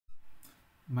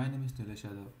My name is Neelesh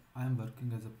Yadav. I am working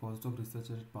as a postdoc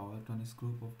researcher at Powertronics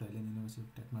Group of Tallinn University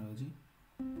of Technology.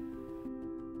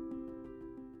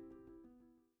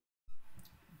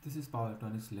 This is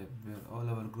Powertronics Lab, where all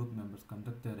our group members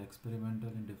conduct their experimental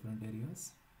in different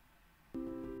areas.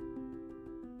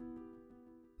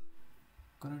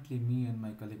 Currently, me and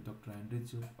my colleague Dr.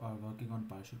 Andrii Chub are working on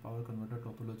partial power converter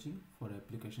topology for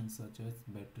applications such as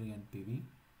battery and PV.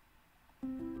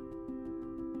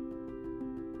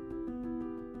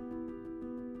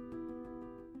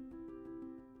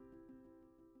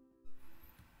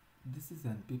 This is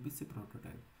an PPC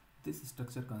prototype. This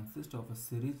structure consists of a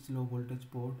series low voltage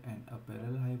port and a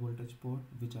parallel high voltage port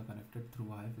which are connected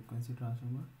through a high frequency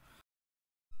transformer.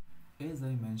 As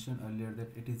I mentioned earlier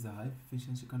that it is a high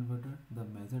efficiency converter, the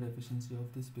measured efficiency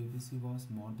of this PPC was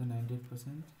more than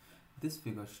 98%. This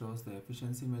figure shows the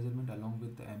efficiency measurement along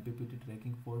with the MPPT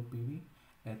tracking for PV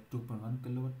at 2.1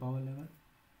 kW power level.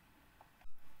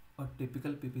 A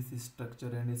typical PPC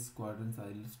structure and its quadrants are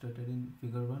illustrated in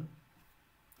figure 1.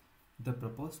 The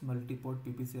proposed multi-port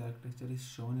PPC architecture is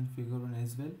shown in figure 1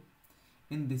 as well.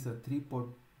 In this, a 3-port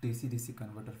DC-DC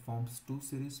converter forms 2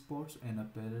 series ports and a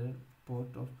parallel port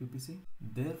of PPC.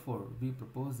 Therefore, we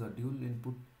propose a dual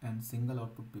input and single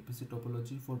output PPC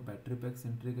topology for battery packs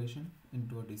integration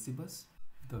into a DC bus.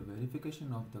 The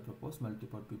verification of the proposed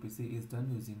multi-port PPC is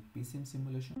done using PSIM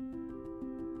simulation.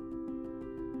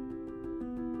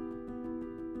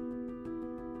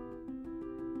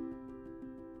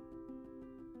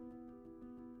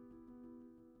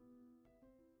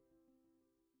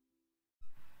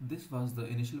 This was the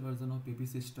initial version of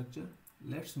PPC structure.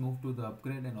 Let's move to the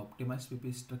upgrade and optimized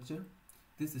PPC structure.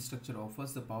 This structure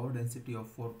offers the power density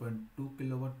of 4.2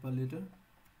 kW per liter.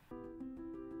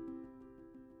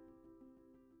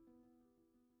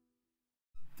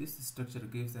 This structure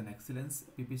gives an excellent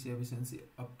PPC efficiency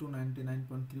up to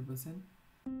 99.3%.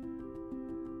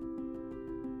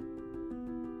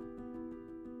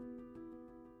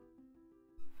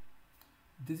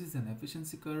 This is an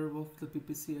efficiency curve of the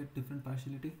PPC at different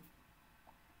partiality.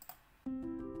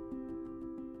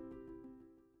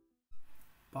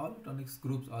 Powertronics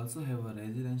groups also have a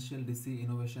residential DC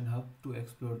innovation hub to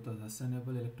explore the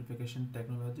sustainable electrification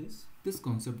technologies. This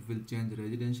concept will change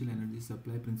residential energy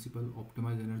supply principle,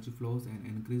 optimize energy flows and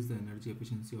increase the energy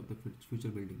efficiency of the future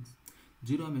buildings.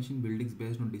 Zero emission buildings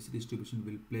based on DC distribution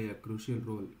will play a crucial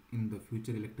role in the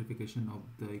future electrification of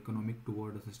the economic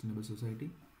toward a sustainable society.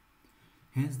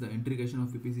 Hence, the integration of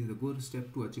PPC is a good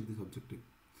step to achieve this objective.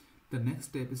 The next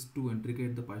step is to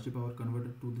integrate the partial power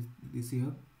converter to the DC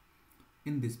hub.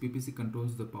 In this, PPC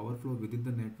controls the power flow within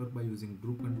the network by using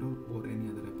group control or any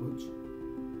other approach.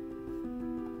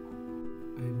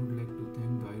 I would like to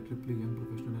thank the IEEE Young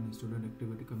Professional and Student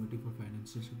Activity Committee for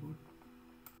financial support.